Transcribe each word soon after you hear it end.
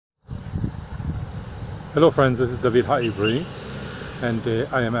Hello friends, this is David Ha'ivri, and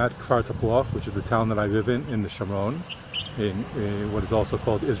I am at Kfar Tapuach, which is the town that I live in the Shomron, in what is also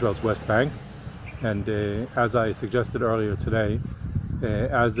called Israel's West Bank. And as I suggested earlier today,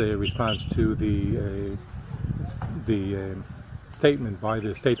 as a response to the statement by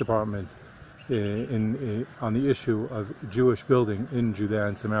the State Department on the issue of Jewish building in Judea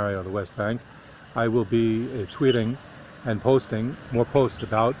and Samaria, the West Bank, I will be tweeting and posting more posts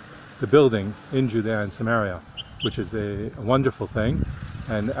about the building in Judea and Samaria, which is a wonderful thing.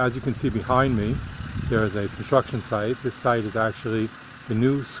 And as you can see behind me, there is a construction site. This site is actually the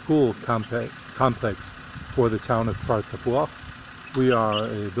new school complex for the town of Kfar Tapuach. We are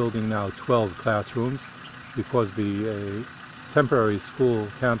building now 12 classrooms because the temporary school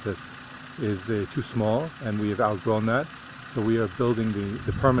campus is too small and we have outgrown that. So we are building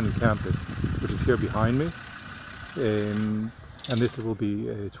the permanent campus, which is here behind me. And this will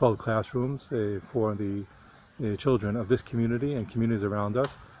be 12 classrooms for the children of this community and communities around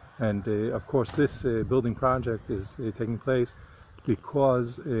us. And of course this building project is taking place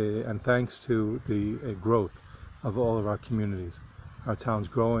because and thanks to the growth of all of our communities. Our town's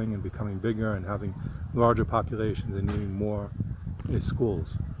growing and becoming bigger and having larger populations and needing more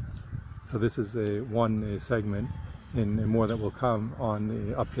schools. So this is one segment in more that will come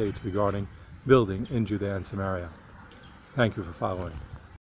on updates regarding building in Judea and Samaria. Thank you for following.